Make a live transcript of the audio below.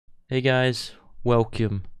Hey guys,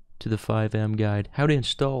 welcome to the FiveM guide. How to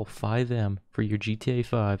install FiveM for your GTA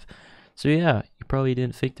 5. So yeah, you probably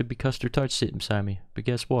didn't think there'd be custard tarts sitting beside me, but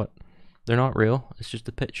guess what? They're not real. It's just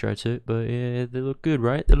a picture I took, but yeah, they look good,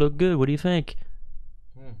 right? They look good. What do you think?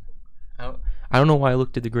 I don't know why I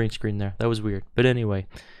looked at the green screen there. That was weird. But anyway,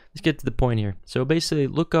 let's get to the point here. So basically,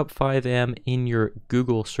 look up FiveM in your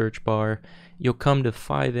Google search bar. You'll come to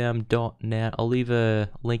fivem.net. I'll leave a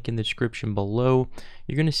link in the description below.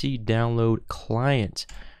 You're going to see download client.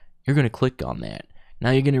 You're going to click on that.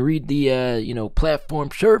 Now you're going to read the, platform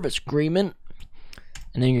service agreement.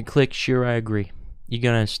 And then you click sure I agree. You're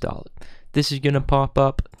going to install it. This is going to pop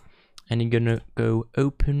up. And you're going to go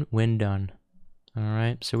open when done.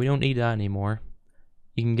 Alright, so we don't need that anymore.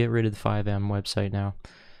 You can get rid of the FiveM website now.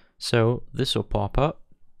 So this will pop up.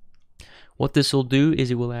 What this will do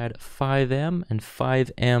is it will add FiveM and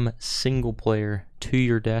FiveM single player to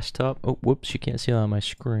your desktop. Oh, whoops, you can't see that on my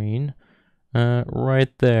screen.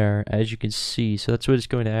 Right there, as you can see. So that's what it's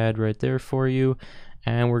going to add right there for you.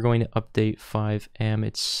 And we're going to update FiveM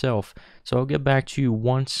itself. So I'll get back to you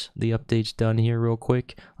once the update's done here real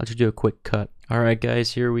quick. I'll just do a quick cut. Alright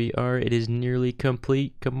guys, here we are. It is nearly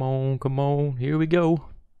complete. Come on, come on. Here we go.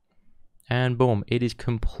 And boom, it is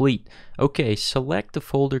complete. Okay, select the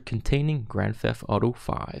folder containing Grand Theft Auto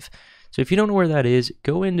 5. So if you don't know where that is,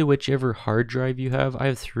 go into whichever hard drive you have. I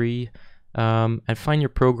have 3. And find your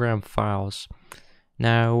program files.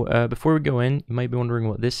 Now, before we go in, you might be wondering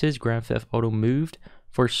what this is. Grand Theft Auto Moved.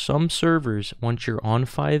 For some servers, once you're on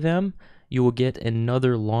FiveM, you will get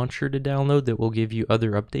another launcher to download that will give you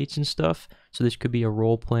other updates and stuff. So this could be a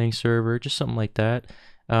role-playing server, just something like that.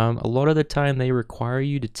 A lot of the time, they require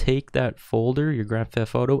you to take that folder, your Grand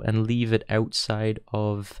Theft Auto, and leave it outside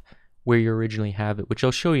of where you originally have it, which I'll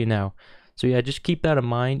show you now. So yeah, just keep that in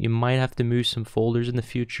mind. You might have to move some folders in the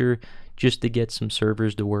future just to get some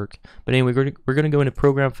servers to work. But anyway, we're going to go into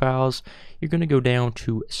program files. You're going to go down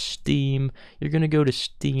to Steam. You're going to go to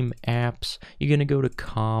Steam apps. You're going to go to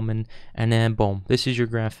common. And then boom, this is your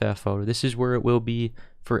Grand Theft Auto. This is where it will be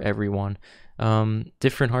for everyone.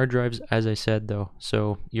 Different hard drives, as I said though.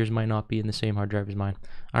 So yours might not be in the same hard drive as mine.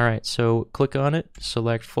 Alright, so click on it,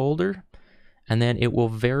 select folder. And then it will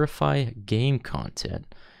verify game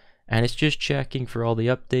content. And it's just checking for all the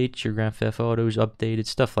updates, your Grand Theft Auto's updated,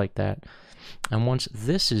 stuff like that. And once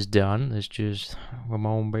this is done, let's just, come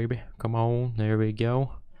on baby, come on, there we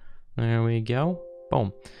go. There we go,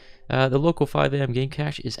 boom. The local FiveM game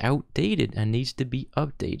cache is outdated and needs to be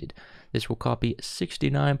updated. This will copy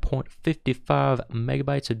 69.55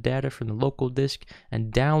 megabytes of data from the local disk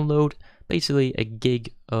and download basically a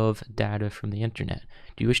gig of data from the internet.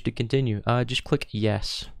 Do you wish to continue? Just click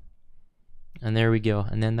yes. And there we go,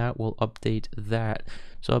 and then that will update that.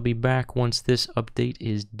 So I'll be back once this update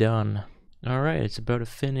is done. Alright, it's about to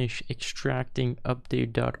finish extracting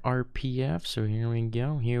update.rpf. So here we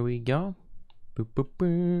go, here we go. Boop, boop,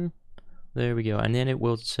 boop. There we go, and then it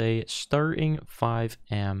will say starting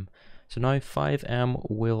FiveM. So now FiveM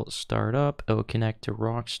will start up. It will connect to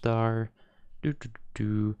Rockstar.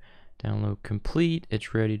 Download complete.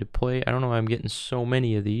 It's ready to play. I don't know why I'm getting so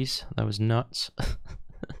many of these. That was nuts.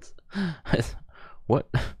 What?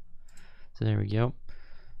 So there we go.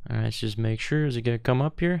 Alright, let's just make sure. Is it gonna come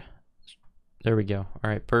up here? There we go.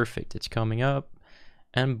 Alright, perfect. It's coming up.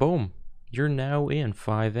 And boom, you're now in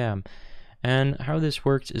FiveM. And how this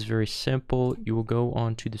works is very simple. You will go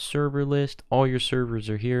onto the server list. All your servers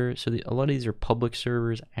are here. So a lot of these are public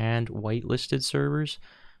servers and whitelisted servers.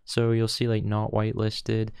 So you'll see like not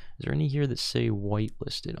whitelisted. Is there any here that say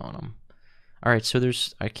whitelisted on them? Alright, so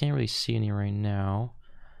I can't really see any right now.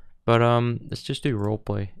 But let's just do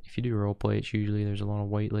roleplay. If you do roleplay, it's usually there's a lot of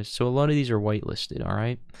whitelists. So a lot of these are whitelisted,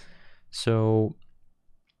 alright? So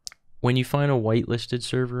when you find a whitelisted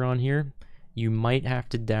server on here, you might have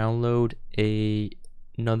to download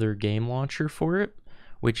another game launcher for it,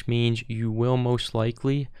 which means you will most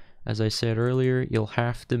likely, as I said earlier, you'll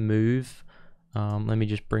have to move. Let me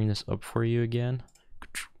just bring this up for you again.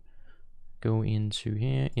 Go into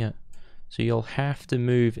here, yeah. So you'll have to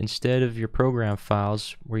move, instead of your program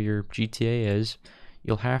files where your GTA is,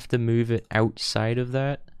 you'll have to move it outside of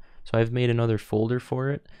that. So I've made another folder for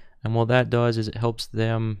it, and what that does is it helps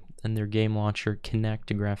them and their game launcher connect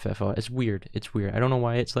to Grand Theft Auto. It's weird. It's weird. I don't know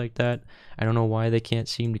why it's like that. I don't know why they can't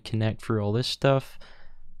seem to connect for all this stuff.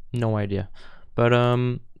 No idea. But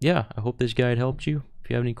yeah, I hope this guide helped you. If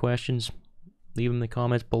you have any questions, leave them in the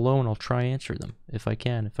comments below and I'll try answer them if I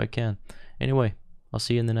can. Anyway, I'll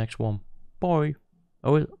see you in the next one. Bye.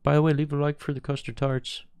 Oh, by the way, leave a like for the custard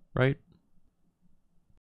tarts, right?